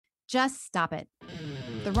Just stop it.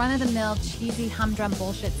 The run-of-the-mill, cheesy, humdrum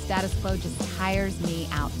bullshit status quo just tires me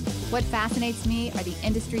out. What fascinates me are the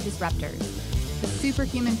industry disruptors, the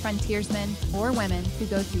superhuman frontiersmen or women who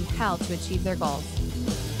go through hell to achieve their goals.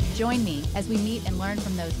 Join me as we meet and learn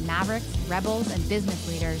from those mavericks, rebels, and business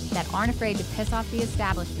leaders that aren't afraid to piss off the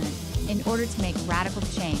establishment in order to make radical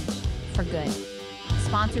change for good.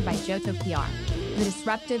 Sponsored by Johto PR, the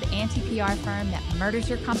disruptive anti-PR firm that murders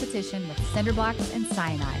your competition with cinder blocks and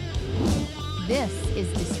cyanide. This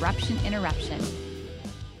is Disruption Interruption.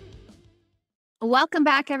 Welcome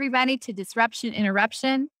back, everybody, to Disruption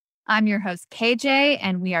Interruption. I'm your host, KJ,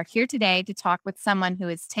 and we are here today to talk with someone who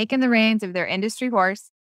has taken the reins of their industry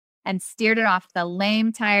horse and steered it off the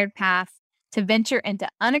lame, tired path to venture into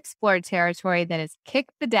unexplored territory that has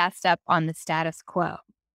kicked the dust up on the status quo.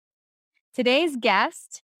 Today's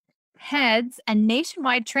guest heads a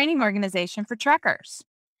nationwide training organization for truckers,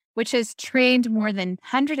 which has trained more than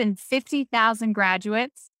 150,000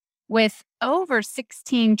 graduates with over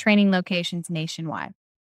 16 training locations nationwide.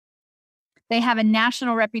 They have a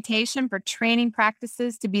national reputation for training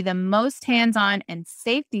practices to be the most hands-on and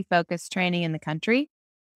safety-focused training in the country.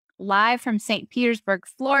 Live from St. Petersburg,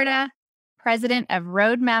 Florida, President of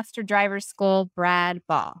Roadmaster Drivers School, Brad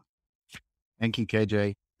Ball. Thank you,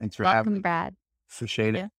 KJ. Thanks for having me. Welcome, Brad.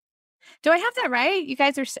 Appreciate it. Yeah. Do I have that right? You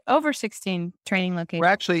guys are over 16 training locations. We're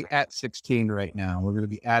actually at 16 right now. We're going to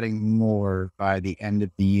be adding more by the end of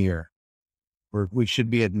the year. We should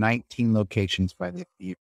be at 19 locations by the end of the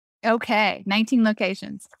year. Okay, 19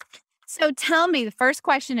 locations. So tell me, the first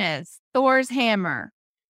question is, Thor's hammer.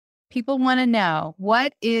 People want to know,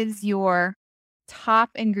 what is your top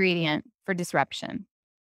ingredient for disruption?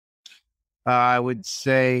 I would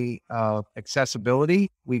say accessibility.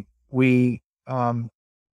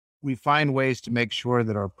 We find ways to make sure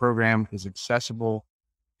that our program is accessible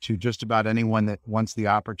to just about anyone that wants the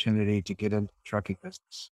opportunity to get into the trucking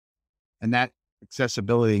business. And that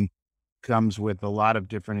accessibility comes with a lot of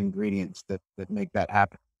different ingredients that make that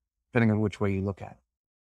happen, depending on which way you look at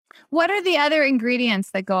it. What are the other ingredients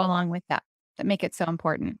that go along with that make it so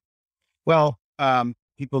important? Well,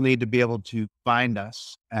 people need to be able to find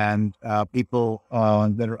us, and people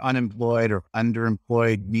that are unemployed or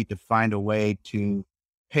underemployed need to find a way to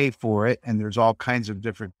pay for it. And there's all kinds of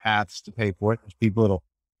different paths to pay for it. There's people that'll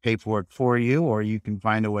pay for it for you, or you can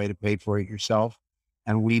find a way to pay for it yourself.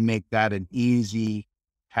 And we make that an easy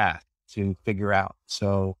path to figure out.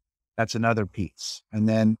 So that's another piece. And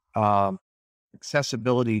then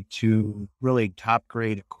accessibility to really top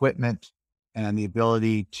grade equipment and the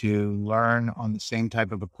ability to learn on the same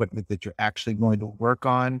type of equipment that you're actually going to work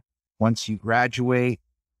on once you graduate.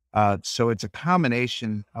 So it's a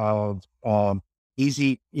combination of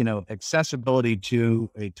easy, accessibility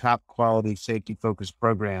to a top quality safety focused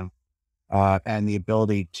program, and the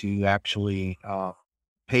ability to actually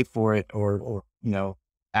pay for it or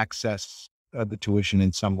access the tuition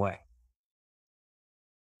in some way.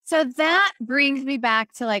 So that brings me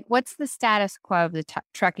back to what's the status quo of the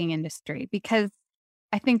trucking industry? Because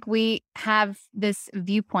I think we have this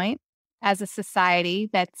viewpoint as a society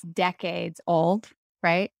that's decades old,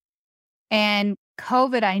 right? And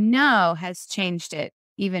COVID, I know, has changed it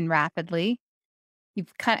even rapidly.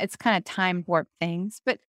 It's kind of time warp things.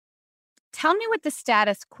 But tell me what the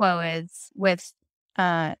status quo is with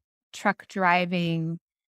truck driving,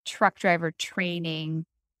 truck driver training.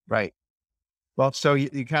 Right. Well, so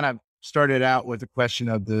you kind of started out with the question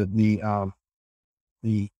of the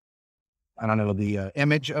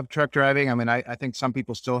image of truck driving. I mean, I think some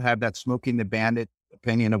people still have that Smoking the Bandit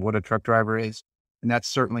opinion of what a truck driver is. And that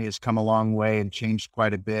certainly has come a long way and changed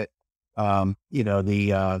quite a bit.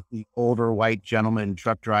 The older white gentleman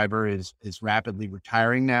truck driver is rapidly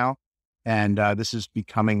retiring now. And this is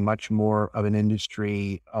becoming much more of an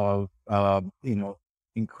industry of,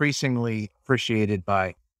 increasingly appreciated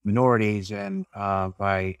by minorities and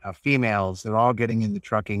by females. They're all getting into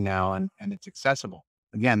trucking now, and it's accessible.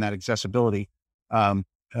 Again, that accessibility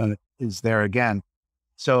is there again.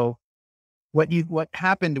 So what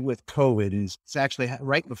happened with COVID is it's actually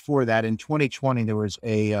right before that in 2020, there was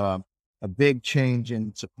a big change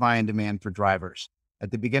in supply and demand for drivers. At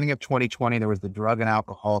the beginning of 2020, there was the Drug and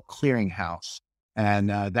Alcohol Clearinghouse, and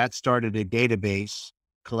that started a database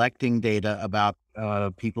collecting data about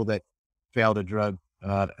people that failed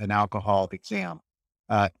an alcohol exam.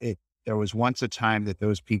 There was once a time that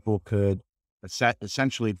those people could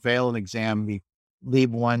essentially fail an exam,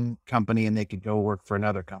 leave one company, and they could go work for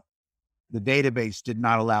another company. The database did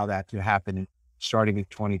not allow that to happen starting in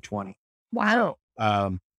 2020. Wow.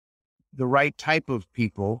 The right type of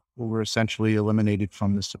people who were essentially eliminated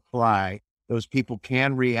from the supply, those people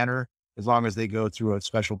can re-enter as long as they go through a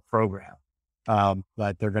special program.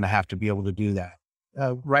 But they're going to have to be able to do that.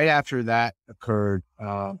 Right after that occurred,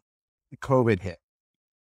 COVID hit.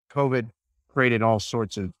 COVID created all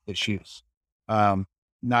sorts of issues.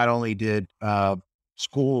 Not only did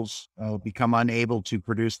schools become unable to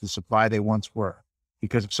produce the supply they once were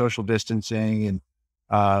because of social distancing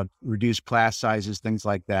and reduced class sizes, things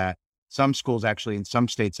like that. Some schools actually in some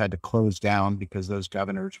states had to close down because those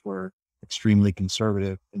governors were extremely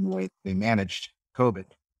conservative in the way they managed COVID.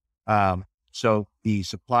 So the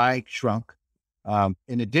supply shrunk.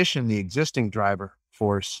 In addition, the existing driver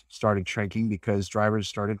force started shrinking because drivers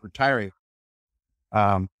started retiring.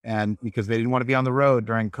 And because they didn't want to be on the road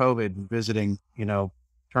during COVID and visiting,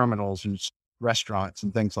 terminals and restaurants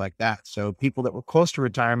and things like that. So people that were close to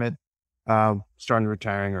retirement, started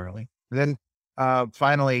retiring early. And then,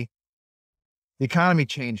 finally, the economy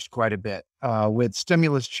changed quite a bit, with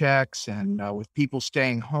stimulus checks and, with people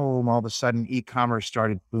staying home. All of a sudden, e-commerce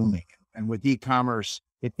started booming. And with e-commerce,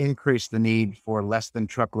 it increased the need for less than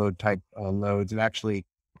truckload type loads. It actually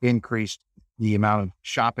increased the amount of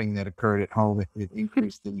shopping that occurred at home. It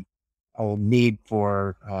increased the need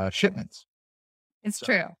for shipments. It's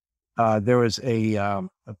true. There was a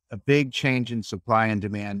big change in supply and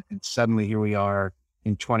demand. And suddenly here we are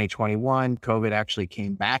in 2021. COVID actually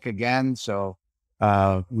came back again. So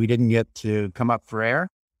we didn't get to come up for air.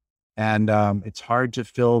 And it's hard to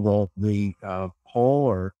fill the hole,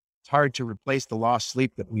 or it's hard to replace the lost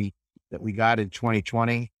sleep that we got in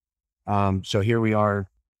 2020. So here we are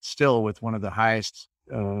still with one of the highest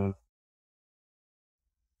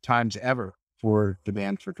times ever for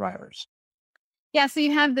demand for drivers. Yeah. So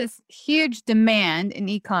you have this huge demand in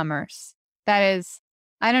e-commerce that is,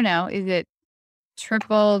 I don't know, is it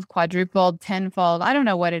tripled, quadrupled, tenfold? I don't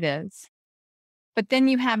know what it is. But then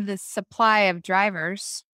you have this supply of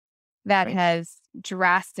drivers that Right. has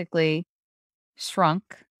drastically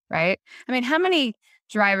shrunk, right? I mean, how many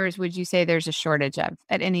drivers would you say there's a shortage of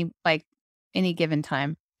at any given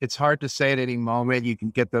time? It's hard to say at any moment. You can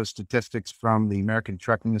get those statistics from the American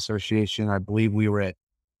Trucking Association. I believe we were at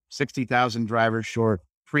 60,000 drivers short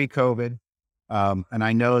pre-COVID. And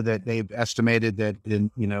I know that they've estimated that in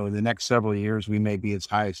the next several years, we may be as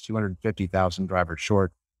high as 250,000 drivers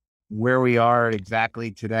short. Where we are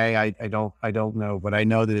exactly today, I don't know, but I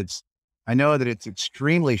know that it's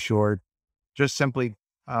extremely short, just simply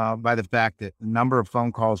by the fact that the number of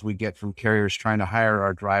phone calls we get from carriers trying to hire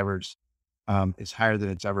our drivers is higher than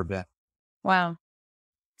it's ever been. Wow.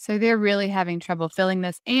 So they're really having trouble filling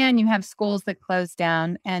this. And you have schools that close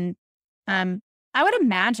down. And I would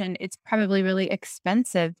imagine it's probably really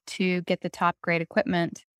expensive to get the top grade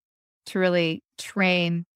equipment to really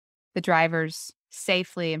train the drivers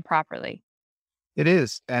safely and properly. It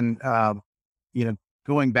is. And,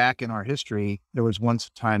 going back in our history, there was once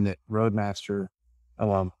a time that Roadmaster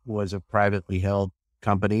was a privately held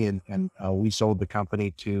company, and we sold the company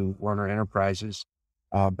to Werner Enterprises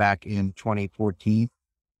back in 2014.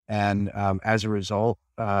 And as a result,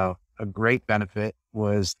 a great benefit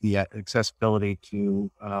was the accessibility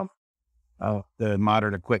to the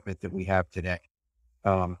modern equipment that we have today.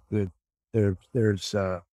 There's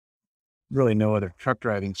really no other truck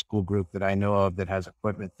driving school group that I know of that has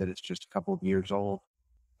equipment that is just a couple of years old.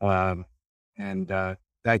 And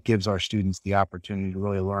that gives our students the opportunity to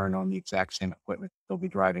really learn on the exact same equipment they'll be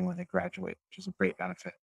driving when they graduate, which is a great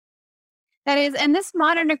benefit. That is, and this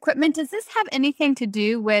modern equipment, does this have anything to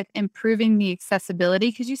do with improving the accessibility?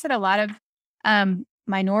 Because you said a lot of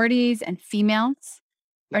minorities and females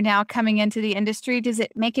are now coming into the industry. Does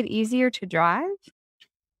it make it easier to drive?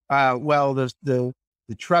 Well, the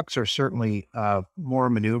trucks are certainly more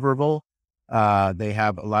maneuverable. They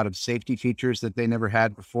have a lot of safety features that they never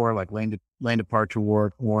had before, like lane departure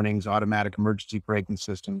warnings, automatic emergency braking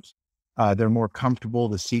systems. They're more comfortable.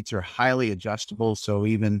 The seats are highly adjustable, so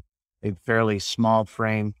even a fairly small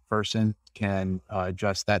frame person can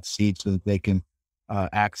adjust that seat so that they can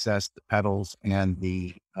access the pedals and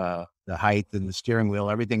the height and the steering wheel.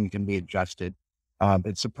 Everything can be adjusted.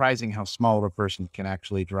 It's surprising how small of a person can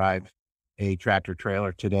actually drive a tractor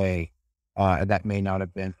trailer today. And that may not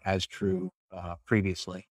have been as true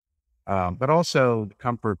previously. But also the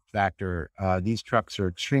comfort factor. These trucks are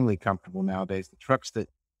extremely comfortable nowadays. The trucks that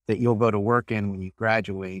you'll go to work in when you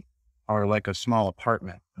graduate are like a small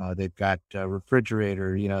apartment. They've got a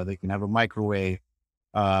refrigerator, they can have a microwave.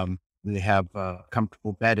 They have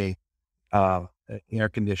comfortable bedding, air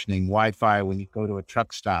conditioning, Wi-Fi. When you go to a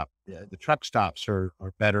truck stop, the truck stops are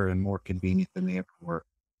better and more convenient than they ever were.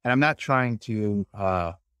 And I'm not trying to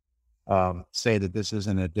say that this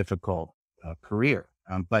isn't a difficult career,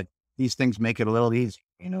 but these things make it a little easy.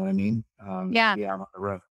 You know what I mean? Yeah. Yeah, on the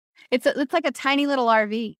road. It's like a tiny little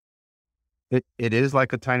RV. It is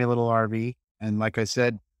like a tiny little RV. And like I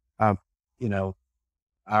said, uh, you know,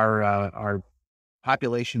 our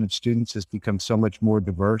population of students has become so much more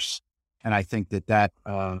diverse. And I think that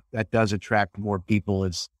does attract more people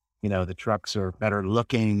as, the trucks are better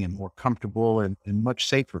looking and more comfortable and much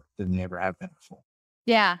safer than they ever have been before.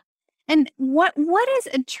 Yeah. And what is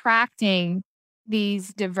attracting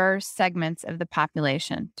these diverse segments of the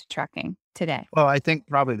population to trucking today? Well, I think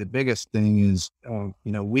probably the biggest thing is,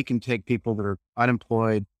 we can take people that are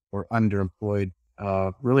unemployed or underemployed,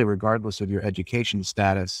 really regardless of your education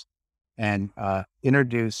status, and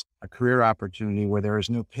introduce a career opportunity where there is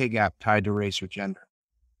no pay gap tied to race or gender.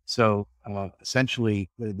 So essentially,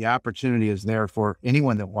 the opportunity is there for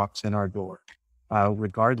anyone that walks in our door,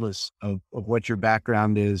 regardless of what your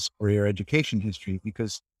background is or your education history,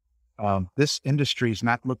 because this industry is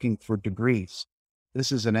not looking for degrees.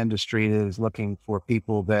 This is an industry that is looking for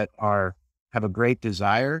people that have a great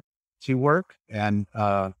desire to work and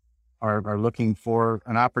are looking for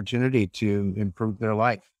an opportunity to improve their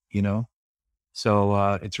life.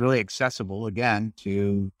 So it's really accessible again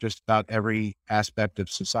to just about every aspect of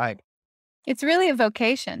society. It's really a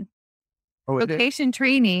vocation. Oh, it is. Vocation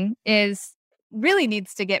training really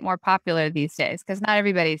needs to get more popular these days because not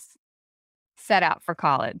everybody's set out for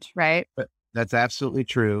college, right? But that's absolutely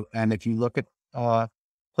true. And if you look at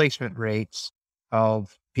placement rates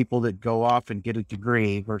of people that go off and get a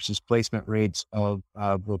degree versus placement rates of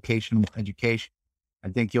vocational education, I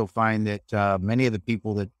think you'll find that many of the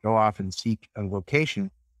people that go off and seek a vocation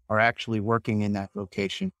are actually working in that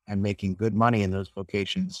vocation and making good money in those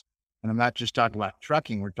vocations. And I'm not just talking about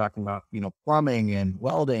trucking. We're talking about, plumbing and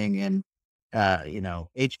welding and, HVAC.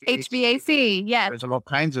 HVAC, yes. There's all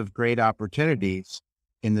kinds of great opportunities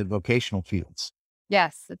in the vocational fields.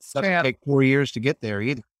 Yes, it's It doesn't true. take 4 years to get there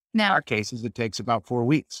either. In Now, our cases, it takes about 4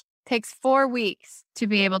 weeks. takes 4 weeks to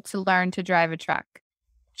be able to learn to drive a truck.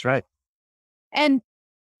 That's right. And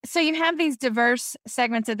so you have these diverse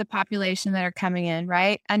segments of the population that are coming in,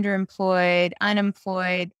 right? Underemployed,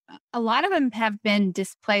 unemployed. A lot of them have been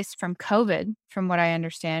displaced from COVID, from what I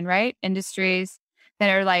understand, right? Industries that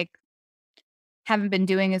are haven't been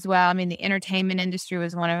doing as well. I mean, the entertainment industry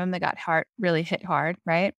was one of them that got really hit hard,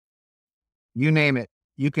 right? You name it.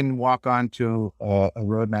 You can walk onto a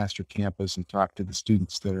Roadmaster campus and talk to the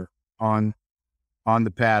students that are on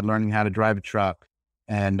the pad learning how to drive a truck,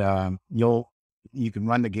 and you can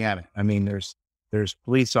run the gamut. I mean, there's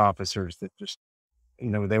police officers that just,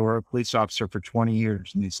 they were a police officer for 20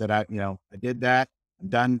 years and they said, I did that. I'm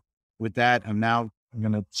done with that. I'm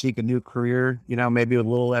going to seek a new career, maybe with a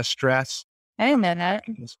little less stress. I didn't know that.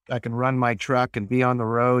 I can run my truck and be on the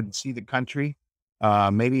road and see the country,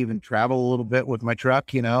 maybe even travel a little bit with my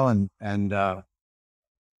truck, and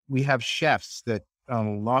we have chefs that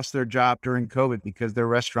lost their job during COVID because their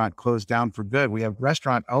restaurant closed down for good. We have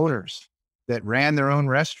restaurant owners that ran their own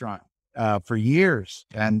restaurant for years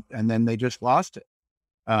and then they just lost it.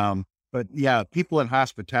 But yeah, people in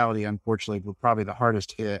hospitality, unfortunately, were probably the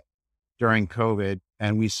hardest hit during COVID.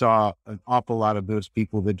 And we saw an awful lot of those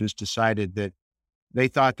people that just decided that they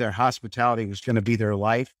thought their hospitality was going to be their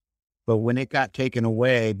life. But when it got taken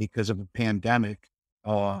away because of a pandemic,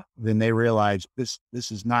 then they realized this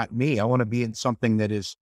is not me. I want to be in something that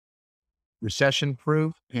is recession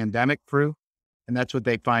proof, pandemic proof. And that's what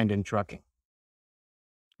they find in trucking.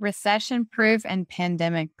 Recession proof and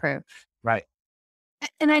pandemic proof. Right.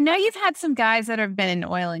 And I know you've had some guys that have been in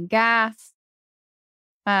oil and gas.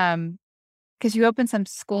 Because you opened some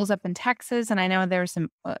schools up in Texas, and I know there were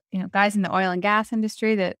some, guys in the oil and gas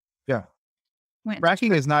industry that went.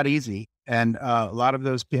 Fracking is not easy, and a lot of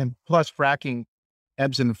those plus fracking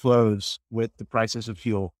ebbs and flows with the prices of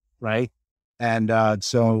fuel, right? And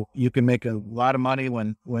so you can make a lot of money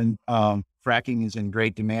when fracking is in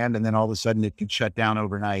great demand, and then all of a sudden it can shut down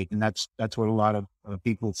overnight, and that's what a lot of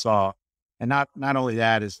people saw. And not only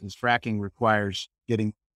that is fracking requires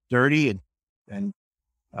getting dirty and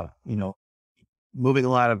moving a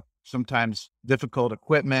lot of sometimes difficult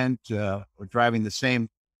equipment, or driving the same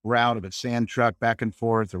route of a sand truck back and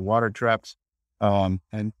forth or water trucks.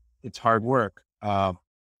 And it's hard work.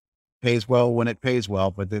 Pays well when it pays well,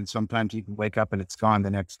 but then sometimes you can wake up and it's gone the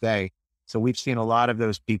next day. So we've seen a lot of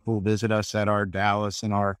those people visit us at our Dallas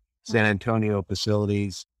and our San Antonio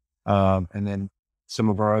facilities. And then some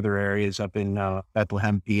of our other areas up in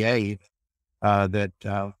Bethlehem, PA,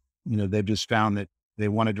 that, they've just found that they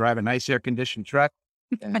want to drive a nice air conditioned truck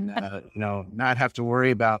and, not have to worry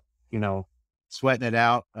about, sweating it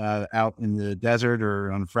out in the desert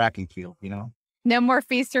or on a fracking field, No more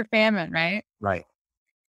feast or famine, right? Right.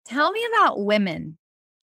 Tell me about women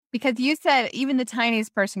Because you said even the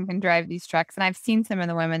tiniest person can drive these trucks, and I've seen some of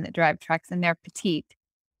the women that drive trucks, and they're petite.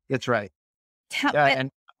 That's right. Yeah. But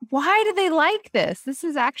And why do they like this? This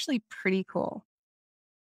is actually pretty cool.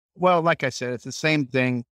 well, like I said, it's the same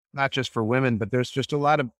thing, not just for women, but there's just a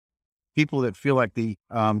lot of people that feel like the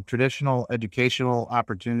traditional educational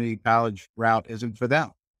opportunity college route isn't for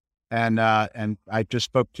them. And I just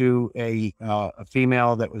spoke to a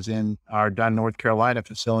female that was in our Dunn, North Carolina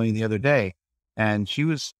facility the other day, and she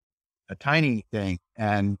was a tiny thing.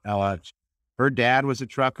 And her dad was a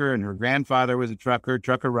trucker, and her grandfather was a trucker.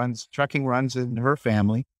 Trucking runs in her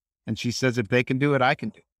family, and she says if they can do it, I can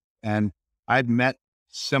do it. And I've met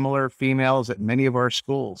similar females at many of our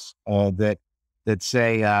schools that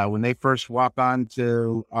say when they first walk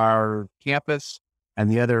onto our campus, and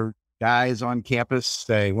the other guys on campus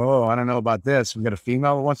say, "Whoa, I don't know about this. We got a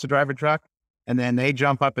female that wants to drive a truck," and then they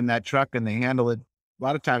jump up in that truck and they handle it a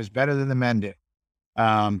lot of times better than the men do.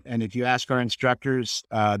 And if you ask our instructors,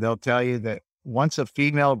 they'll tell you that once a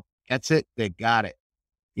female gets it, they got it.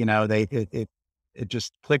 You know, it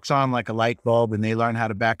just clicks on like a light bulb, and they learn how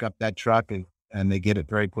to back up that truck, and they get it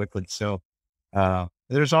very quickly. So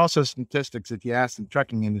there's also statistics, if you ask the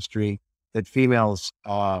trucking industry, that females,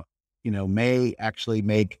 may actually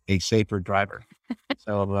make a safer driver.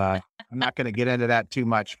 So I'm not going to get into that too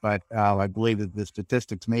much, but I believe that the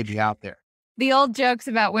statistics may be out there. The old jokes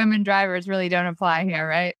about women drivers really don't apply here,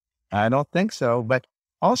 right? I don't think so, but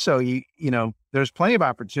also, there's plenty of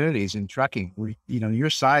opportunities in trucking where, your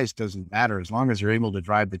size doesn't matter as long as you're able to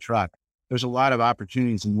drive the truck. There's a lot of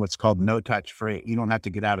opportunities in what's called no touch freight. You don't have to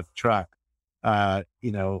get out of the truck,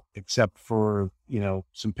 except for,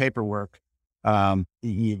 some paperwork.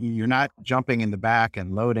 You're not jumping in the back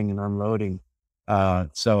and loading and unloading.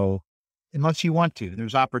 So unless you want to,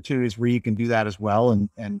 there's opportunities where you can do that as well.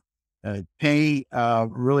 And pay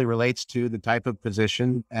really relates to the type of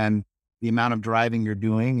position and the amount of driving you're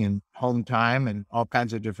doing and home time and all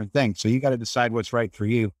kinds of different things. So you got to decide what's right for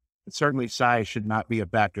you. But certainly size should not be a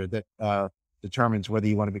factor that determines whether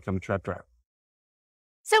you want to become a truck driver.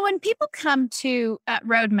 So when people come to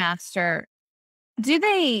Roadmaster, do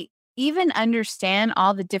they even understand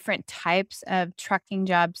all the different types of trucking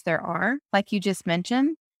jobs there are, like you just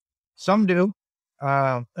mentioned? Some do,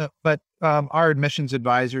 but our admissions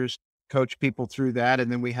advisors coach people through that.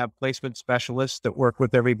 And then we have placement specialists that work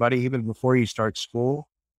with everybody, even before you start school,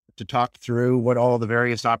 to talk through what all the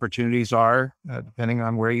various opportunities are, depending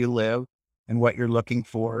on where you live and what you're looking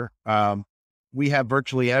for. We have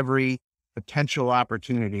virtually every potential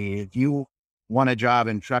opportunity. If you want a job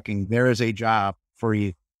in trucking, there is a job for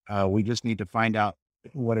you. We just need to find out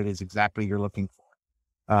what it is exactly you're looking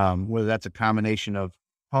for. Whether that's a combination of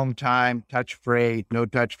home time, touch freight, no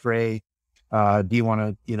touch freight. Do you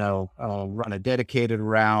want to, run a dedicated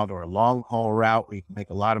route or a long haul route where you can make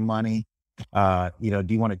a lot of money? Do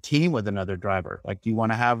you want to team with another driver? Like, do you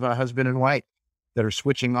want to have a husband and wife that are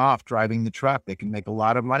switching off driving the truck? They can make a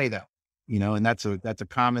lot of money though, and that's a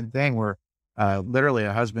common thing where literally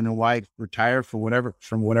a husband and wife retire from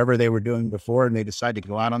whatever they were doing before, and they decide to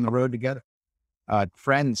go out on the road together.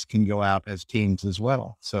 Friends can go out as teams as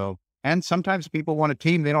well. So, and sometimes people want a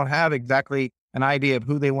team. They don't have exactly an idea of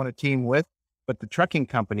who they want to team with, but the trucking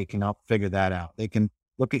company can help figure that out. They can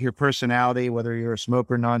look at your personality, whether you're a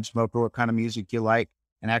smoker, non-smoker, what kind of music you like,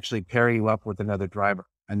 and actually pair you up with another driver.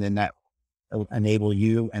 And then that will enable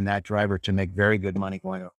you and that driver to make very good money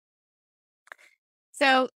going on.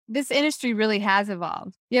 So this industry really has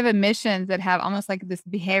evolved. You have emissions that have almost like this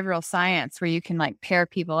behavioral science where you can like pair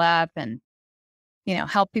people up and,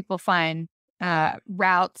 help people find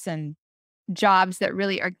routes and jobs that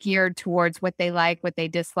really are geared towards what they like, what they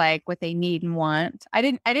dislike, what they need and want. I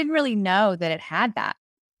didn't really know that it had that.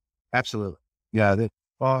 Absolutely. Yeah.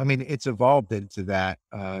 It's evolved into that,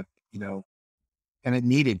 and it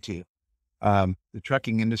needed to. The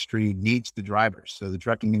trucking industry needs the drivers. So the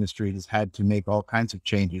trucking industry has had to make all kinds of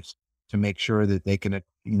changes to make sure that they can,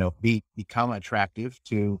 become attractive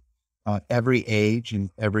to every age and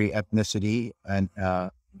every ethnicity and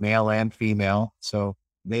male and female. So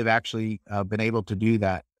they've actually been able to do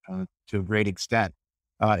that to a great extent.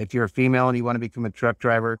 If you're a female and you want to become a truck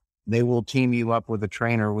driver, they will team you up with a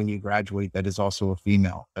trainer when you graduate that is also a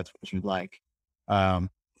female. That's what you'd like.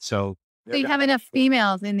 So you have enough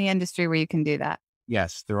females in the industry where you can do that.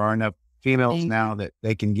 Yes, there are enough females now that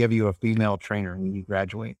they can give you a female trainer when you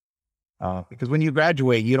graduate. Because when you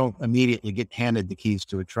graduate, you don't immediately get handed the keys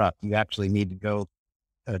to a truck. You actually need to go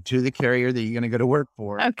to the carrier that you're going to go to work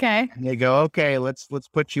for. Okay. And they go, okay, let's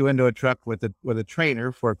put you into a truck with a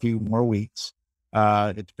trainer for a few more weeks.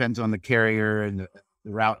 It depends on the carrier and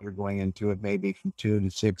the route you're going into. It may be from 2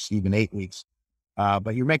 to 6, even 8 weeks.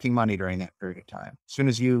 but you're making money during that period of time. As soon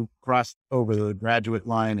as you cross over the graduate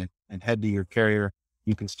line and head to your carrier,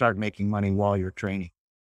 you can start making money while you're training.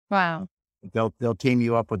 Wow. They'll team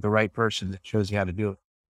you up with the right person that shows you how to do it.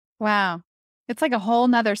 Wow. It's like a whole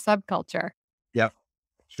nother subculture. Yep,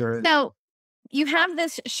 sure is. So you have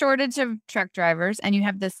this shortage of truck drivers and you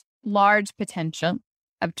have this large potential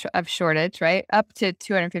of shortage, right? Up to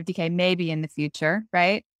 250K maybe in the future,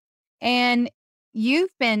 right? And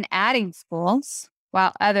you've been adding schools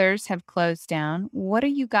while others have closed down. What are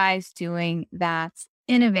you guys doing that's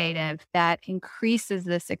innovative, that increases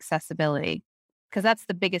this accessibility? Because that's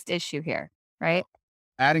the biggest issue here, right?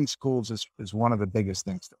 Adding schools is one of the biggest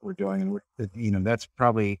things that we're doing. And that's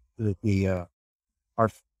probably our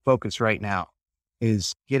focus right now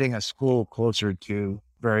is getting a school closer to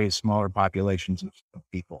very smaller populations of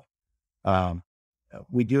people.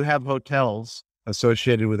 We do have hotels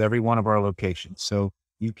associated with every one of our locations. So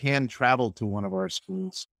you can travel to one of our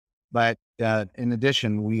schools, but in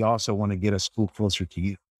addition, we also want to get a school closer to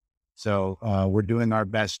you. So we're doing our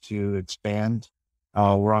best to expand.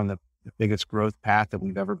 We're on the biggest growth path that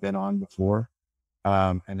we've ever been on before.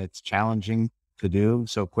 And it's challenging to do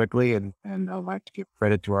so quickly. And I'd like to give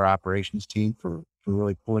credit to our operations team for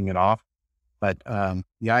really pulling it off. But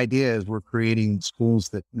the idea is we're creating schools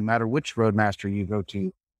that no matter which Roadmaster you go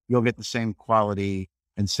to, you'll get the same quality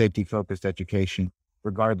and safety focused education,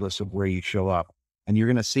 regardless of where you show up. And you're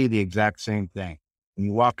going to see the exact same thing. When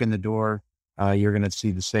you walk in the door, you're going to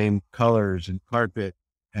see the same colors and carpet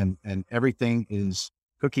and everything is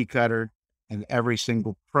cookie cutter and every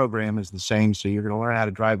single program is the same. So you're going to learn how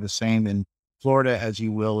to drive the same in Florida as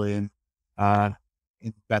you will in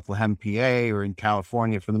Bethlehem, PA, or in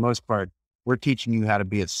California. For the most part, we're teaching you how to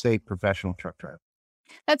be a safe professional truck driver.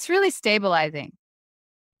 That's really stabilizing.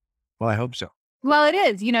 Well, I hope so. Well, it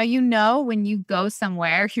is. When you go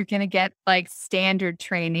somewhere, you're going to get like standard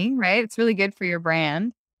training, right? It's really good for your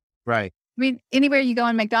brand. Right. I mean, anywhere you go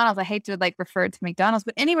in McDonald's, I hate to like refer to McDonald's,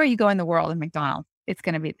 but anywhere you go in the world in McDonald's, it's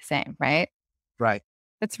going to be the same, right? Right.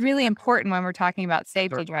 That's really important when we're talking about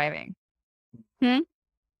safety driving.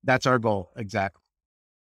 That's our goal. Exactly.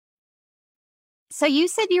 So you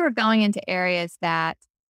said you were going into areas that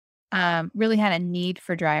really had a need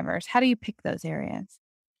for drivers. How do you pick those areas?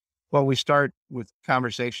 Well, we start with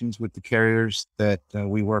conversations with the carriers that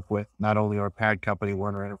we work with, not only our parent company,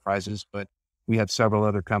 Werner Enterprises, but we have several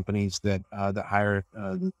other companies that hire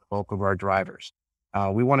the bulk of our drivers.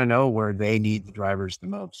 We want to know where they need the drivers the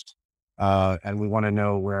most. And we want to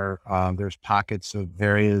know where there's pockets of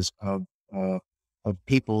areas of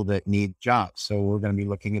people that need jobs. So we're going to be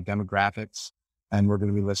looking at demographics and we're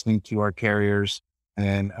going to be listening to our carriers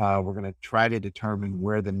and we're going to try to determine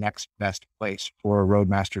where the next best place for a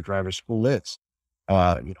Roadmaster driver school is.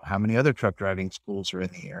 How many other truck driving schools are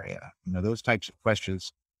in the area? Those types of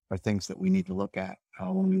questions are things that we need to look at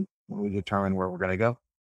when we determine where we're going to go.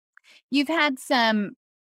 You've had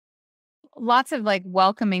lots of like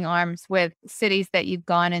welcoming arms with cities that you've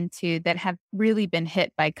gone into that have really been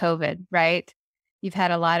hit by COVID, right? You've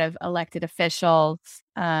had a lot of elected officials,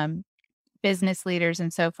 business leaders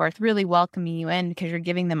and so forth, really welcoming you in because you're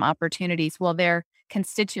giving them opportunities. Well, their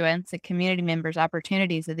constituents and community members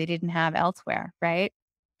opportunities that they didn't have elsewhere, right?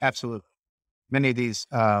 Absolutely. Many of these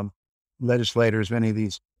legislators, many of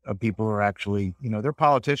these people are actually, they're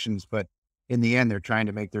politicians, but in the end, they're trying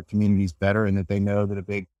to make their communities better and that they know that a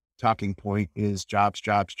big talking point is jobs,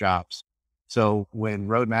 jobs, jobs. So when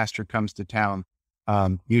Roadmaster comes to town,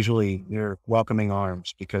 usually they're welcoming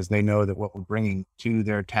arms because they know that what we're bringing to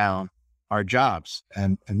their town are jobs.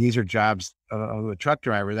 And these are jobs of a truck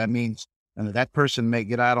driver. That means that person may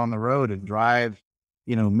get out on the road and drive,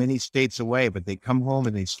 many states away, but they come home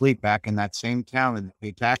and they sleep back in that same town and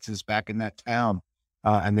pay taxes back in that town.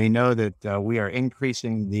 And they know that we are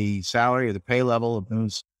increasing the salary or the pay level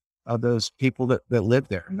of those people that live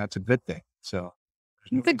there. And that's a good thing. So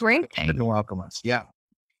it's a great thing to welcome us. Yeah.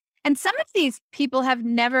 And some of these people have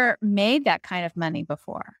never made that kind of money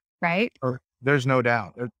before, right? There's no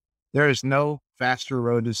doubt. There is no faster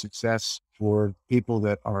road to success for people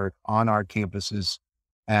that are on our campuses.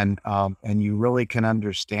 And you really can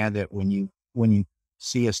understand it when you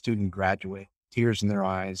see a student graduate, tears in their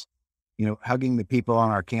eyes, hugging the people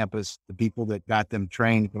on our campus, the people that got them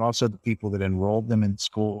trained, but also the people that enrolled them in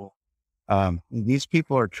school. These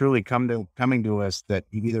people are truly coming to us that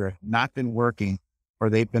have either not been working or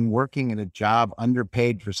they've been working in a job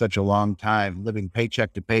underpaid for such a long time, living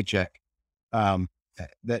paycheck to paycheck,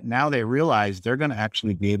 that now they realize they're going to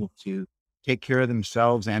actually be able to take care of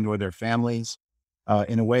themselves and or their families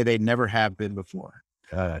in a way they never have been before.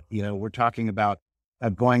 We're talking about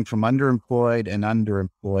going from underemployed and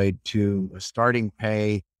underemployed to a starting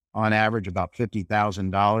pay on average about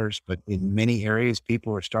 $50,000. But in many areas,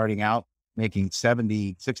 people are starting out making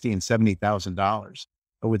 70, 60 and $70,000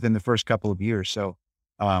 within the first couple of years. So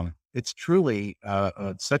it's truly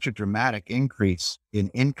such a dramatic increase in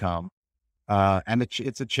income. And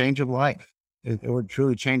it's a change of life. We're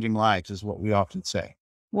truly changing lives is what we often say.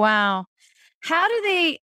 Wow. How do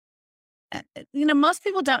they, most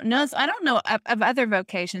people don't know. So I don't know of other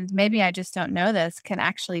vocations. Maybe I just don't know this can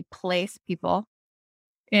actually place people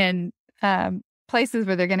in places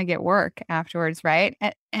where they're going to get work afterwards. Right.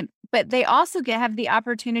 But they also have the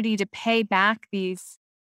opportunity to pay back these.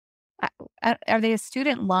 Are they a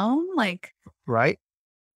student loan? Right.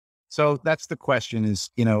 So that's the question is,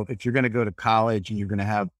 if you're going to go to college and you're going to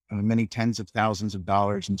have many tens of thousands of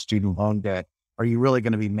dollars in student loan debt, are you really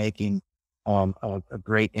going to be making a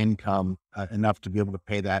great income enough to be able to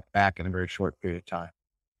pay that back in a very short period of time?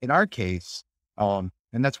 In our case, and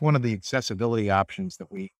that's one of the accessibility options that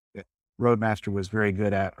Roadmaster was very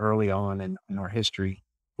good at early on in our history,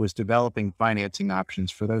 was developing financing options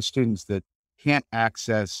for those students that can't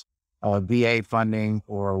access VA funding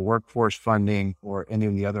or workforce funding or any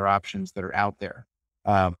of the other options that are out there.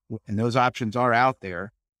 And those options are out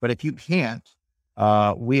there, but if you can't,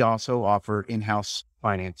 we also offer in-house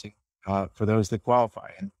financing for those that qualify.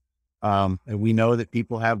 And we know that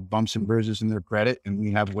people have bumps and bruises in their credit, and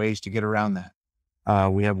we have ways to get around that.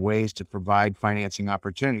 We have ways to provide financing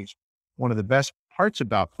opportunities. One of the best parts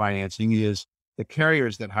about financing is the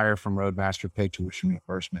carriers that hire from Roadmaster pay tuition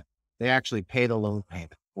reimbursement. They actually pay the loan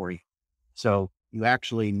payment for you. So you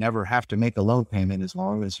actually never have to make a loan payment as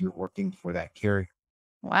long as you're working for that carrier.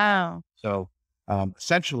 Wow. So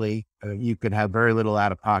essentially, you could have very little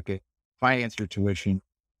out of pocket, finance your tuition,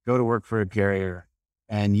 go to work for a carrier,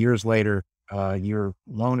 and years later, your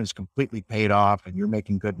loan is completely paid off and you're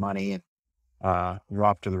making good money and you're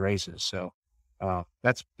off to the races. So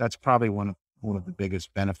that's probably one of the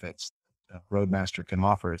biggest benefits Roadmaster can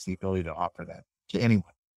offer, is the ability to offer that to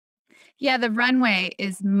anyone. Yeah, the runway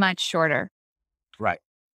is much shorter. Right.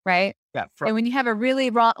 Right. Yeah. And when you have a really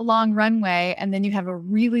long runway and then you have a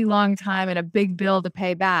really long time and a big bill to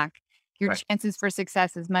pay back, your chances for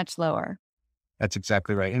success is much lower. That's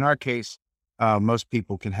exactly right. In our case, most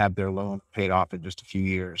people can have their loan paid off in just a few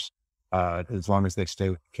years, as long as they stay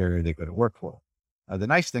with the carrier they go to work for. The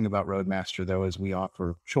nice thing about Roadmaster, though, is we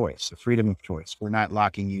offer choice, a freedom of choice. We're not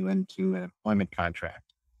locking you into an employment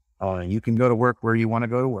contract. You can go to work where you want to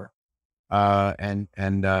go to work. And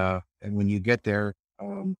when you get there,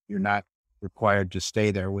 you're not required to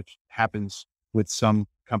stay there, which happens with some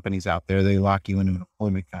companies out there. They lock you into an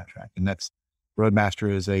employment contract, and Roadmaster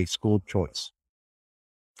is a school choice.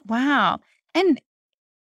 Wow. And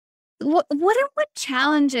what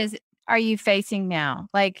challenges are you facing now?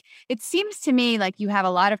 Like, it seems to me like you have a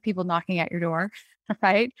lot of people knocking at your door,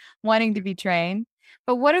 right? Wanting to be trained.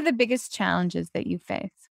 But what are the biggest challenges that you face?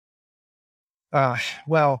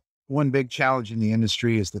 Well, one big challenge in the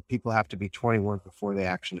industry is that people have to be 21 before they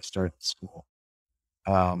actually start school.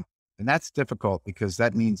 And that's difficult because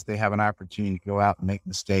that means they have an opportunity to go out and make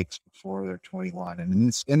mistakes before they're 21. And in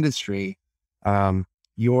this industry,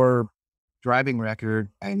 your driving record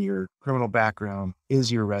and your criminal background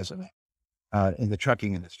is your resume in the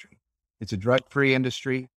trucking industry. It's a drug-free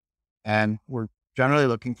industry, and we're generally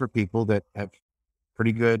looking for people that have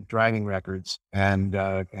pretty good driving records and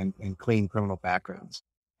clean criminal backgrounds.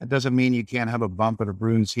 That doesn't mean you can't have a bump and a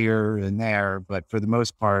bruise here and there, but for the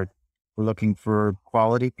most part, we're looking for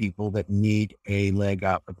quality people that need a leg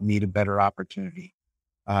up, need a better opportunity.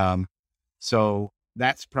 So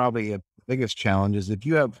that's probably the biggest challenge, is if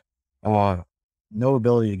you have no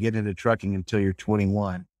ability to get into trucking until you're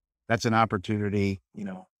 21, that's an opportunity,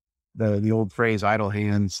 the old phrase, idle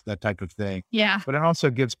hands, that type of thing. Yeah. But it also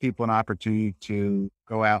gives people an opportunity to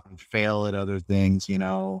go out and fail at other things.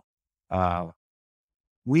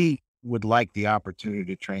 We would like the opportunity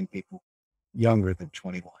to train people younger than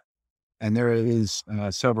 21. And there is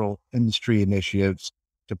several industry initiatives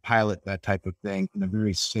to pilot that type of thing in a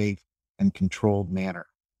very safe and controlled manner.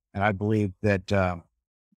 And I believe that to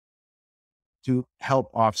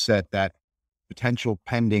help offset that potential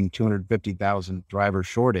pending 250,000 driver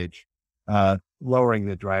shortage, lowering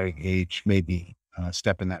the driving age may be a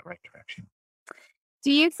step in that right direction.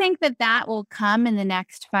 Do you think that will come in the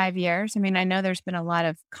next 5 years? I mean, I know there's been a lot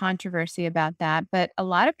of controversy about that, but a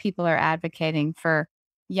lot of people are advocating for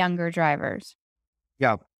younger drivers.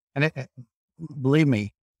 Yeah. And believe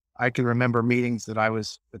me, I can remember meetings that I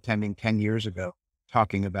was attending 10 years ago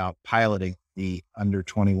talking about piloting the under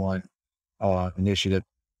 21 initiative.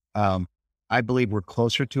 I believe we're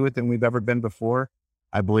closer to it than we've ever been before.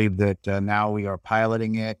 I believe that now we are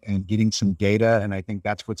piloting it and getting some data. And I think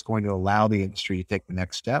that's what's going to allow the industry to take the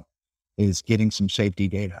next step is getting some safety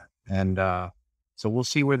data. And so we'll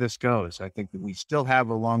see where this goes. I think that we still have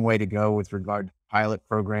a long way to go with regard to pilot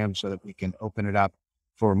programs so that we can open it up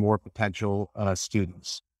for more potential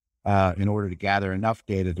students in order to gather enough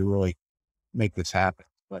data to really make this happen.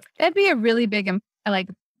 But That'd be a really big, like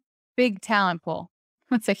big talent pool.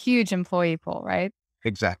 It's a huge employee pool, right?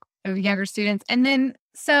 exactly. Of younger students. And then,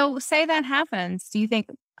 so say that happens. Do you think,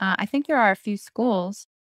 I think there are a few schools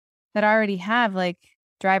that already have like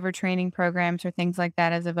driver training programs or things like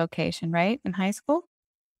that as a vocation, right? In high school?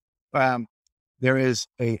 Um, there is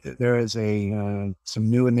some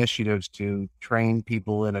new initiatives to train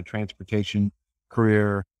people in a transportation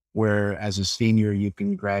career where as a senior you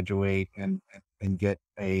can graduate and get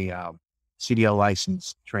a CDL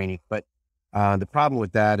license training. But the problem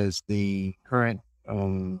with that is the current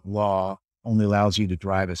law only allows you to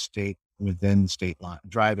drive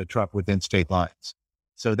drive a truck within state lines.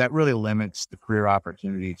 So that really limits the career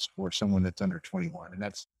opportunities for someone that's under 21. And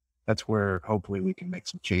that's where hopefully we can make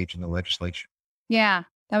some change in the legislation. Yeah,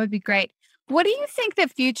 that would be great. What do you think the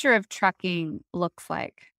future of trucking looks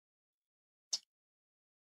like?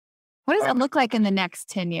 What does Uh, it look like in the next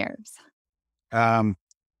 10 years? Um,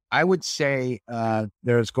 I would say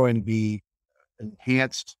there's going to be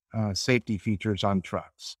enhanced safety features on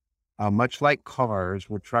trucks, much like cars,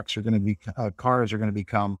 where cars are going to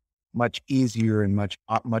become much easier and much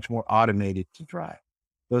more automated to drive.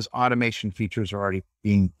 Those automation features are already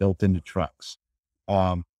being built into trucks.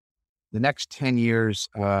 Um, the next 10 years,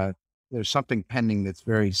 there's something pending that's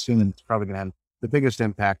very soon, and it's probably going to have the biggest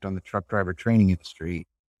impact on the truck driver training industry.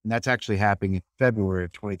 And that's actually happening in February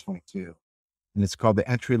of 2022. And it's called the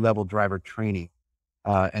entry level driver training.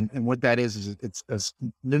 And what that is it's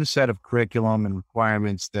new set of curriculum and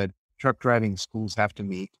requirements that truck driving schools have to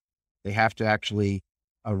meet. They have to actually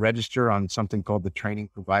register on something called the Training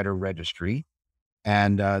Provider Registry.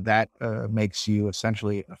 And that makes you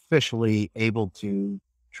essentially officially able to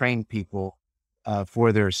train people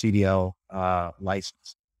for their CDL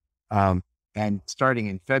license. And starting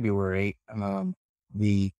in February,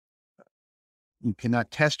 the you cannot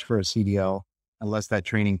test for a CDL unless that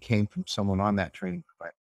training came from someone on that training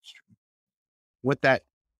provider. What that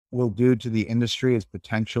will do to the industry is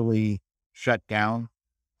potentially shut down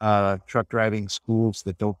truck driving schools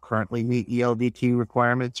that don't currently meet ELDT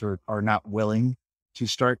requirements or are not willing to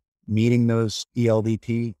start meeting those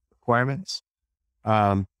ELDT requirements.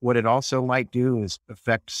 What it also might do is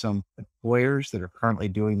affect some employers that are currently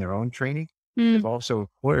doing their own training. If also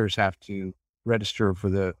employers have to register for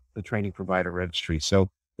the training provider registry. So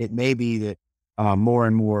it may be that more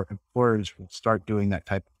and more employers will start doing that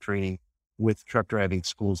type of training with truck driving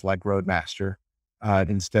schools like Roadmaster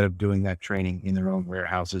instead of doing that training in their own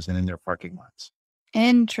warehouses and in their parking lots.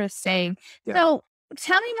 Interesting. Yeah. So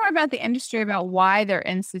tell me more about the industry, about why they're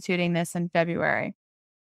instituting this in February.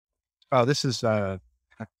 Oh, this is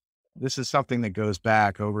something that goes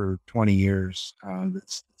back over 20 years.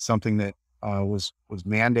 It's something that was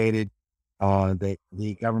mandated.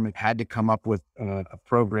 The government had to come up with a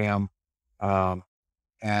program, and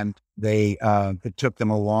it took them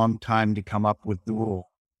a long time to come up with the rule.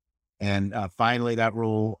 And finally, that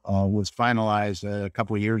rule was finalized a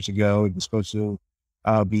couple of years ago. It was supposed to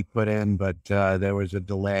be put in, but there was a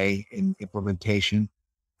delay in implementation.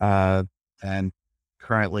 And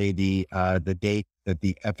currently, the date that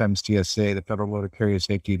the FMCSA, the Federal Motor Carrier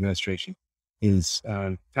Safety Administration, is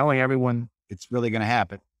telling everyone it's really going to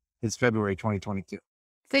happen is February 2022.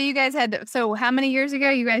 So you guys so how many years ago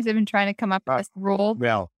you guys have been trying to come up with this rule?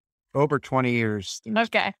 Well, over 20 years.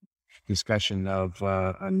 Okay. Discussion of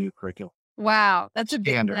a new curriculum. Wow. That's a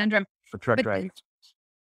big Standard conundrum. for truck But driving.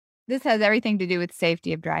 this has everything to do with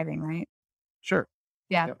safety of driving, right? Sure.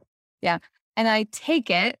 Yeah. Yep. Yeah. And I take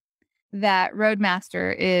it that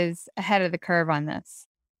Roadmaster is ahead of the curve on this.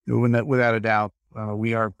 Without a doubt,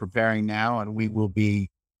 we are preparing now, and we will be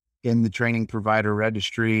in the training provider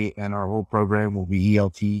registry, and our whole program will be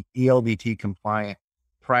ELDT compliant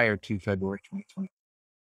prior to February 2020.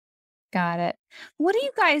 Got it. What do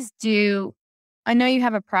you guys do? I know you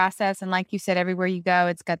have a process, and like you said, everywhere you go,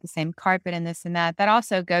 it's got the same carpet and this and that. That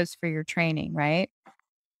also goes for your training, right?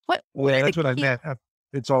 Well, that's what I meant.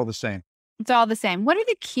 It's all the same. It's all the same. What are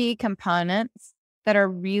the key components that are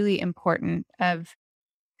really important of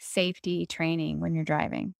safety training when you're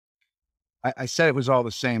driving? I said it was all the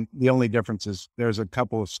same. The only difference is there's a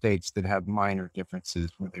couple of states that have minor differences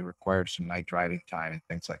where they require some night driving time and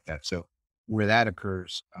things like that. So where that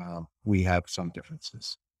occurs, we have some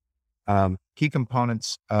differences. Key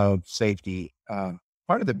components of safety.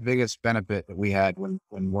 part of the biggest benefit that we had when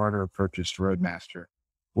Warner purchased Roadmaster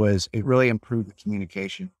was it really improved the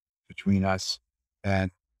communication between us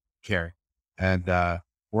and Carrie. And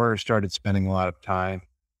Warner started spending a lot of time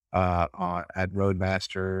at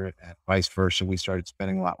Roadmaster and vice versa. We started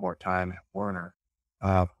spending a lot more time at Warner,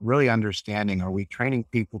 really understanding, are we training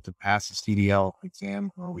people to pass the CDL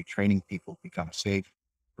exam, or are we training people to become safe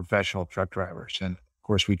professional truck drivers? And of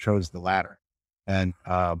course, we chose the latter. And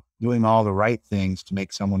doing all the right things to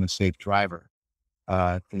make someone a safe driver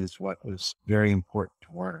is what was very important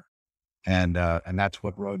to Warner. And that's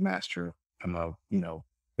what Roadmaster,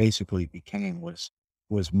 basically became,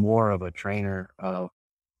 was more of a trainer of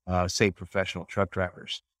safe professional truck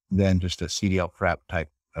drivers than just a CDL prep type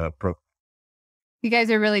program. You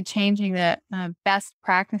guys are really changing the best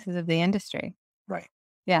practices of the industry. Right.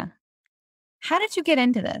 Yeah. How did you get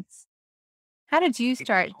into this? How did you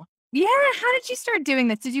start? Yeah. How did you start doing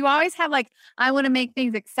this? Did you always have like, I want to make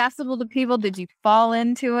things accessible to people? Did you fall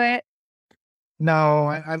into it? No,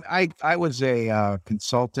 I was a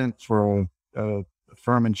consultant for a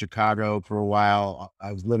firm in Chicago for a while.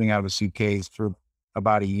 I was living out of a suitcase for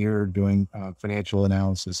about a year doing financial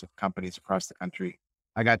analysis of companies across the country.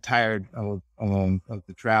 I got tired of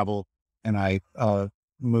the travel, and I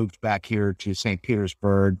moved back here to St.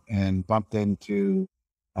 Petersburg and bumped into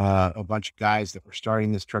a bunch of guys that were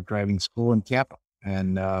starting this truck driving school in Tampa.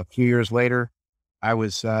 And a few years later, I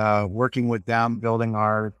was working with them, building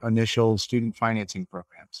our initial student financing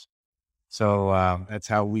programs. So that's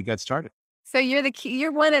how we got started. So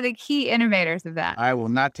you're one of the key innovators of that. I will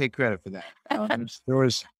not take credit for that. There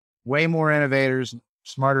was way more innovators,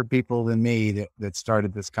 smarter people than me that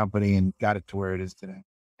started this company and got it to where it is today.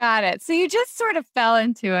 Got it. So you just sort of fell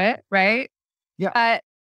into it, right? Yeah. But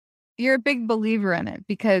you're a big believer in it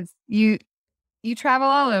because you travel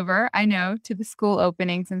all over, I know, to the school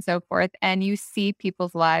openings and so forth, and you see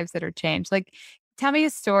people's lives that are changed. Like, tell me a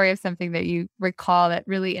story of something that you recall that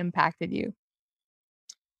really impacted you.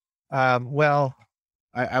 Well,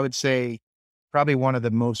 I would say probably one of the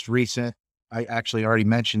most recent, I actually already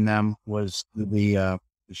mentioned them, was the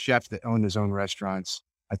chef that owned his own restaurants,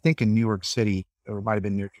 I think in New York City, or it might have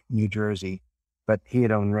been New Jersey, but he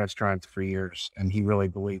had owned restaurants for years, and he really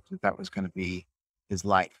believed that that was going to be his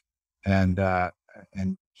life. And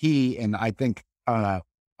he, and I think I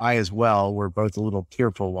as well, were both a little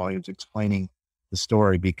tearful while he was explaining the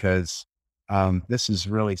story, because this is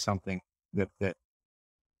really something that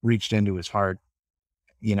reached into his heart.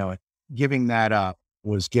 Giving that up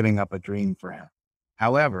was giving up a dream for him.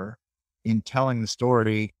 However, in telling the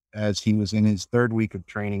story, as he was in his third week of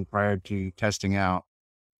training prior to testing out,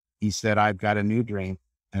 he said, I've got a new dream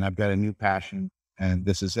and I've got a new passion, and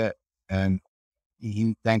this is it. And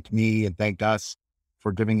he thanked me and thanked us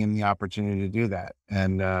for giving him the opportunity to do that.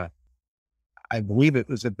 And I believe it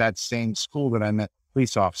was at that same school that I met a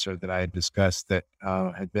police officer that I had discussed that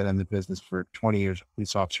had been in the business for 20 years, a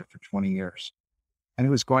police officer for 20 years. And it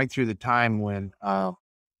was going through the time when,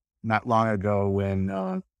 not long ago, when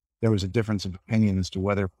there was a difference of opinion as to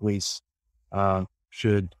whether police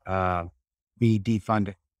should be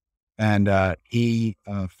defunded. And he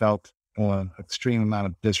felt an extreme amount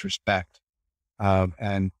of disrespect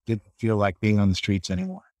and didn't feel like being on the streets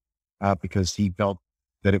anymore because he felt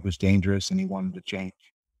that it was dangerous and he wanted to change.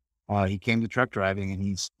 He came to truck driving, and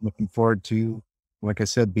he's looking forward to, like I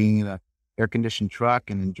said, being in an air-conditioned truck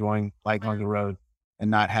and enjoying life on the road and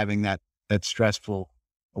not having that stressful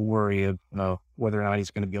worry of whether or not he's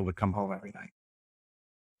going to be able to come home every night.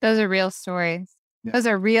 Those are real stories. Yeah. Those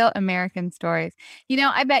are real American stories.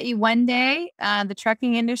 I bet you one day the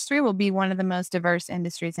trucking industry will be one of the most diverse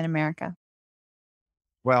industries in America.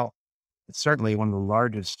 Well, it's certainly one of the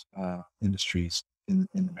largest industries in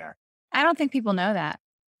America. I don't think people know that.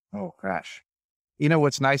 Oh, gosh.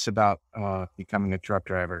 What's nice about becoming a truck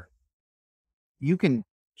driver? You can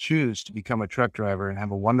choose to become a truck driver and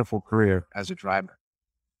have a wonderful career as a driver.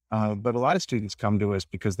 But a lot of students come to us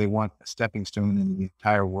because they want a stepping stone in the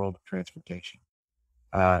entire world of transportation.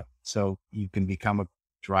 So you can become a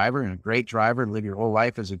driver, and a great driver, and live your whole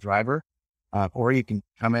life as a driver. Or you can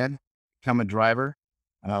come in, become a driver,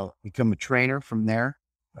 become a trainer from there,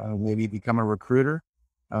 maybe become a recruiter,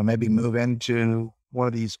 maybe move into one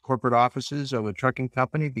of these corporate offices of a trucking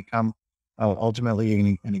company, become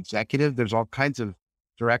ultimately an executive. There's all kinds of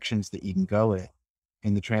directions that you can go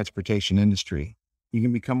in the transportation industry. You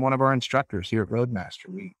can become one of our instructors here at Roadmaster.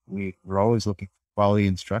 We're always looking for quality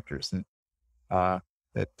instructors, and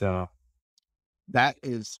that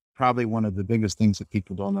is probably one of the biggest things that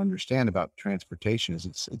people don't understand about transportation.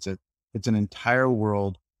 Is it's an entire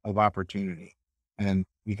world of opportunity, and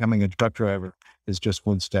becoming a truck driver is just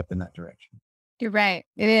one step in that direction. You're right.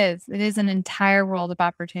 It is. It is an entire world of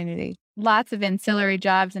opportunity. Lots of ancillary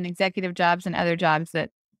jobs and executive jobs and other jobs that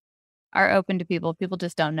are open to people. People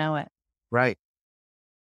just don't know it. Right.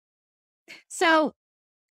 So,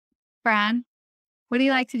 Brad, what do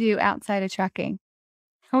you like to do outside of trucking?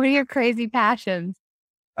 What are your crazy passions?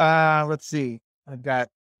 Let's see. I've got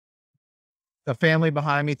a family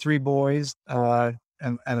behind me, 3 boys, and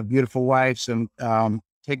a beautiful wife. So,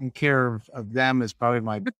 taking care of them is probably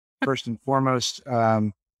my first and foremost,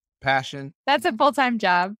 passion. That's a full-time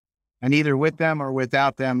job. And either with them or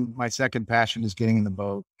without them, my second passion is getting in the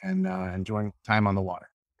boat and, enjoying time on the water,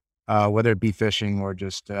 whether it be fishing or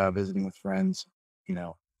just, visiting with friends, you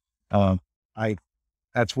know, um, I,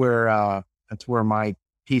 that's where my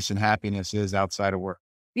peace and happiness is outside of work.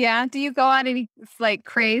 Yeah. Do you go on any like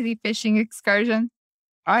crazy fishing excursions?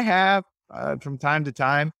 I have, from time to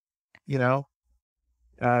time, you know,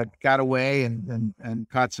 got away and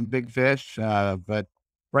caught some big fish. But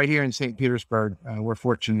right here in St. Petersburg, we're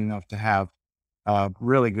fortunate enough to have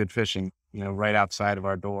really good fishing, right outside of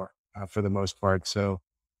our door for the most part. So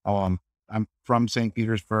I'm from St.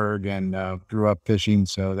 Petersburg and grew up fishing.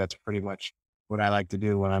 So that's pretty much what I like to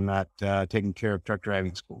do when I'm not taking care of truck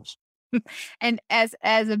driving schools. And as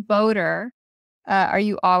a boater, are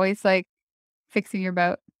you always like fixing your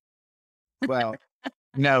boat? Well,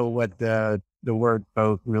 no, what the word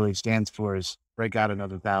boat really stands for is break out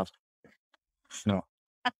another thousand. So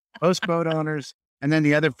most boat owners, and then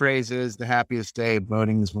the other phrase is the happiest day of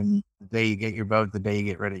boating is when the day you get your boat, the day you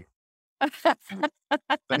get ready. But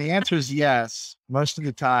the answer is yes. Most of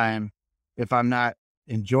the time, if I'm not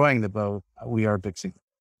enjoying the boat, we are fixing it.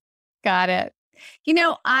 Got it.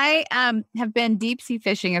 I have been deep sea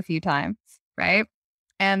fishing a few times, right?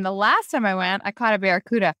 And the last time I went, I caught a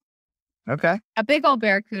barracuda, Okay. a big old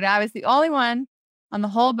barracuda. I was the only one on the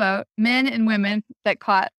whole boat, men and women, that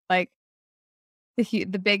caught like the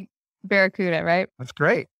big barracuda, right? That's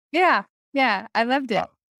great. Yeah. Yeah. I loved it.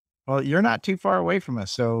 Well, you're not too far away from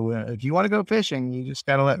us. So if you want to go fishing, you just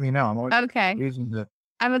got to let me know. I'm always Okay. using the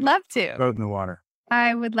I would love to. boat in the water.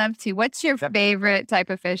 I would love to. What's your Yep. favorite type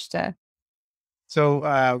of fish to?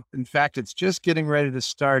 So, in fact, it's just getting ready to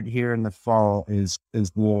start here in the fall there's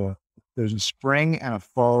a spring and a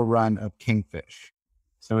fall run of kingfish.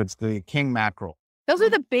 So it's the king mackerel. Those are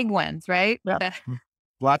the big ones, right? Yeah.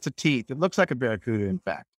 Lots of teeth. It looks like a barracuda, in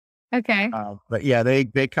fact. Okay. But yeah,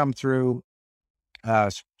 they come through,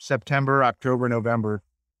 September, October, November,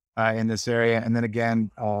 in this area. And then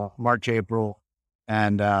again, March, April.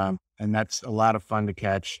 And that's a lot of fun to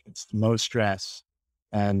catch. It's low stress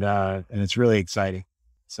and it's really exciting.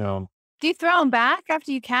 So Do you throw them back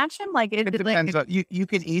after you catch them? Like, is it it like depends on, you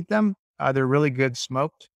can eat them. They're really good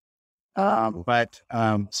smoked. But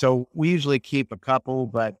so we usually keep a couple,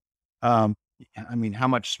 but I mean, how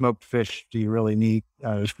much smoked fish do you really need?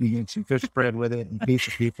 You get some fish spread with it and feed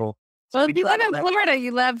some people. well, if you live in Florida,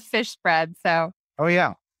 you love fish spread. So Oh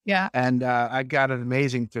yeah. yeah. And I got an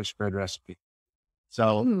amazing fish spread recipe.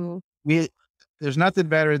 So Ooh. there's nothing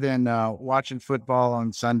better than watching football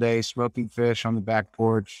on Sunday, smoking fish on the back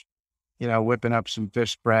porch, whipping up some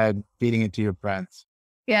fish spread, feeding it to your friends.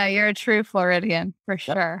 Yeah, you're a true Floridian for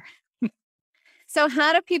sure. So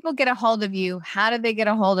how do people get a hold of you? How do they get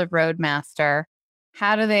a hold of Roadmaster?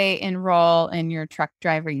 How do they enroll in your truck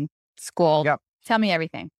driving school? Yep. Tell me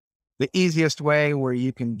everything. The easiest way where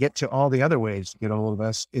you can get to all the other ways to get a hold of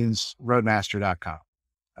us is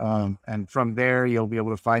roadmaster.com. And from there, you'll be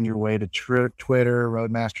able to find your way to Twitter,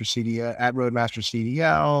 Roadmaster CDL, at Roadmaster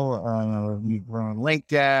CDL. We're on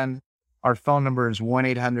LinkedIn. Our phone number is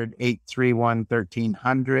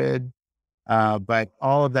 1-800-831-1300. But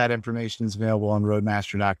all of that information is available on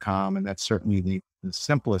roadmaster.com. And that's certainly the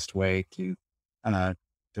simplest way to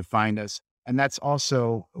find us. And that's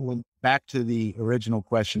also back to the original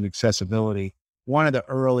question, accessibility. One of the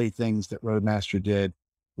early things that Roadmaster did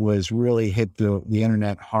was really hit the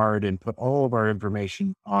internet hard and put all of our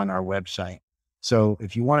information on our website. So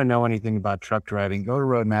if you want to know anything about truck driving, go to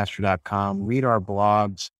roadmaster.com, read our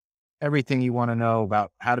blogs. Everything you want to know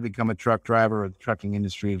about how to become a truck driver or the trucking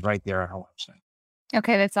industry is right there on our website.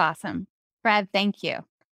 Okay, that's awesome. Brad, thank you.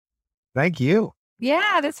 Thank you.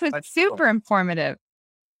 Yeah, this was That's super informative.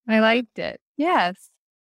 I liked it. Yes.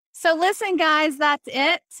 So listen, guys, that's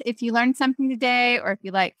it. If you learned something today or if you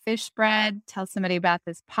like fish spread, tell somebody about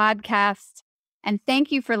this podcast. And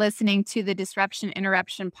thank you for listening to the Disruption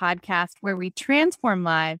Interruption podcast, where we transform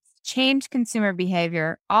lives, change consumer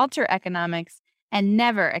behavior, alter economics, and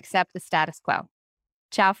never accept the status quo.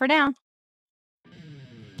 Ciao for now.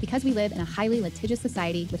 Because we live in a highly litigious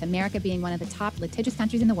society, with America being one of the top litigious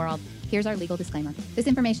countries in the world, here's our legal disclaimer. This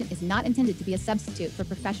information is not intended to be a substitute for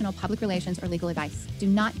professional public relations or legal advice. Do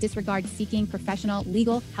not disregard seeking professional,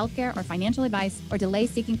 legal, healthcare, or financial advice, or delay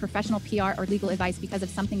seeking professional PR or legal advice because of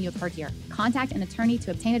something you have heard here. Contact an attorney to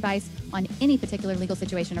obtain advice on any particular legal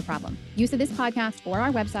situation or problem. Use of this podcast or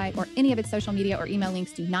our website or any of its social media or email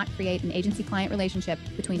links do not create an agency-client relationship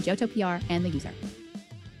between Johto PR and the user.